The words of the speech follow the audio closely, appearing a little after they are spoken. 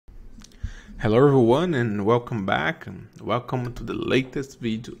Hello everyone and welcome back. Welcome to the latest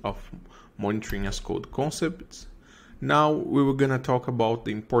video of monitoring as code concepts. Now we were going to talk about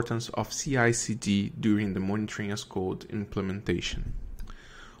the importance of CICD during the monitoring as code implementation.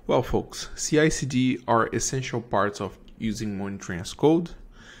 Well folks, CICD are essential parts of using monitoring as code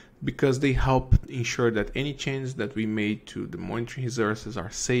because they help ensure that any changes that we made to the monitoring resources are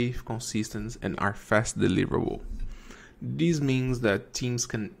safe, consistent, and are fast deliverable. This means that teams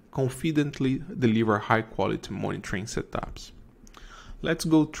can confidently deliver high-quality monitoring setups. Let's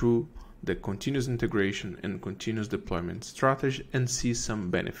go through the continuous integration and continuous deployment strategy and see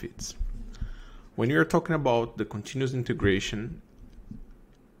some benefits. When we are talking about the continuous integration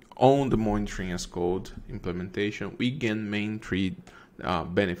on the monitoring as code implementation, we gain main three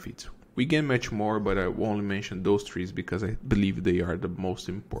benefits. We gain much more, but I only mention those three because I believe they are the most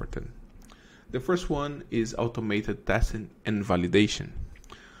important. The first one is automated testing and validation.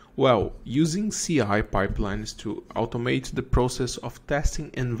 Well, using CI pipelines to automate the process of testing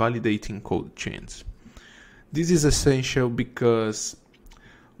and validating code changes. This is essential because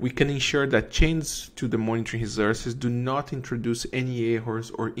we can ensure that changes to the monitoring resources do not introduce any errors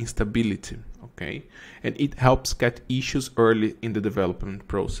or instability, okay? And it helps catch issues early in the development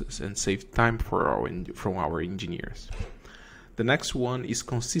process and save time from our engineers. The next one is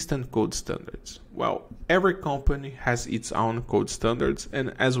consistent code standards. Well, every company has its own code standards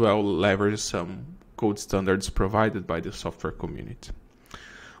and as well leverage some code standards provided by the software community.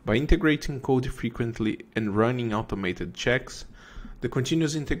 By integrating code frequently and running automated checks, the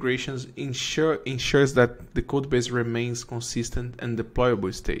continuous integrations ensures that the code base remains consistent and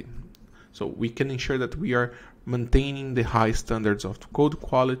deployable state. So we can ensure that we are maintaining the high standards of code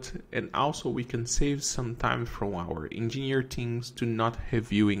quality, and also we can save some time from our engineer teams to not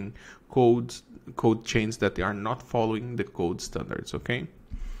reviewing code chains that they are not following the code standards, okay?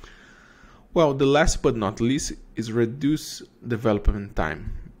 Well, the last but not least is reduce development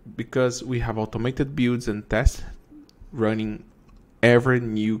time because we have automated builds and tests running every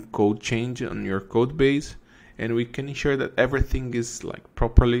new code change on your code base, and we can ensure that everything is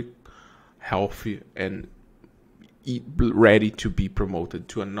properly healthy and ready to be promoted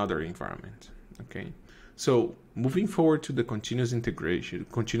to another environment. Okay, so moving forward to the continuous integration,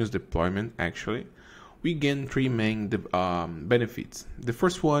 continuous deployment, actually, we gain three main benefits. The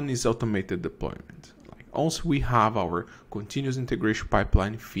first one is automated deployment. Once we have our continuous integration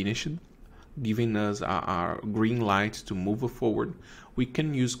pipeline finished, giving us our green light to move forward, we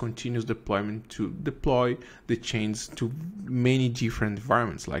can use continuous deployment to deploy the changes to many different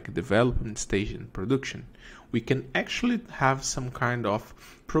environments like development stage and production. We can actually have some kind of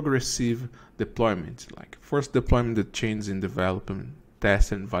progressive deployment, like first deployment the changes in development,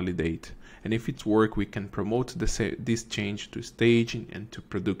 test and validate, and if it works we can promote this change to staging and to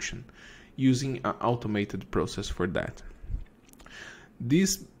production using an automated process for that.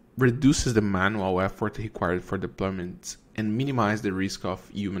 This reduces the manual effort required for deployments and minimize the risk of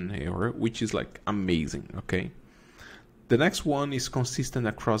human error, which is amazing, okay? The next one is consistent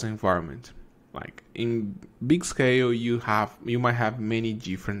across environment. In big scale, you might have many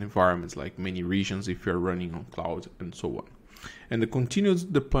different environments, like many regions if you're running on cloud and so on. And the continuous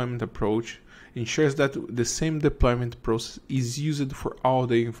deployment approach ensures that the same deployment process is used for all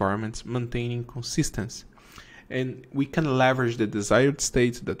the environments, maintaining consistency. And we can leverage the desired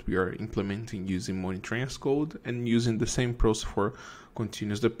state that we are implementing using monitoring as code and using the same process for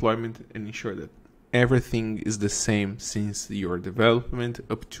continuous deployment and ensure that everything is the same since your development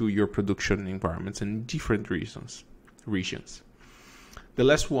up to your production environments in different regions. The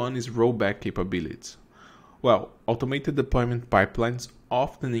last one is rollback capabilities. Well, automated deployment pipelines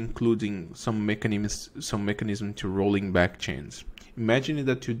often including some mechanism to rolling back changes. Imagine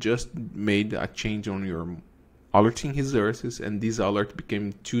that you just made a change on your alerting resources and this alert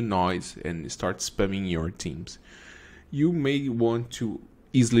became too noisy and start spamming your teams. You may want to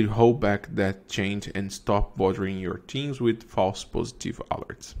easily roll back that change and stop bothering your teams with false positive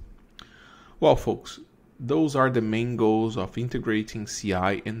alerts. Well folks, those are the main goals of integrating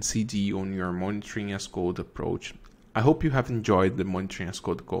CI and CD on your monitoring as code approach. I hope you have enjoyed the monitoring as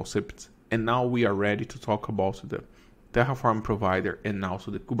code concept, and now we are ready to talk about the Terraform provider and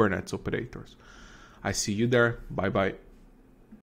also the Kubernetes operators. I see you there. Bye bye.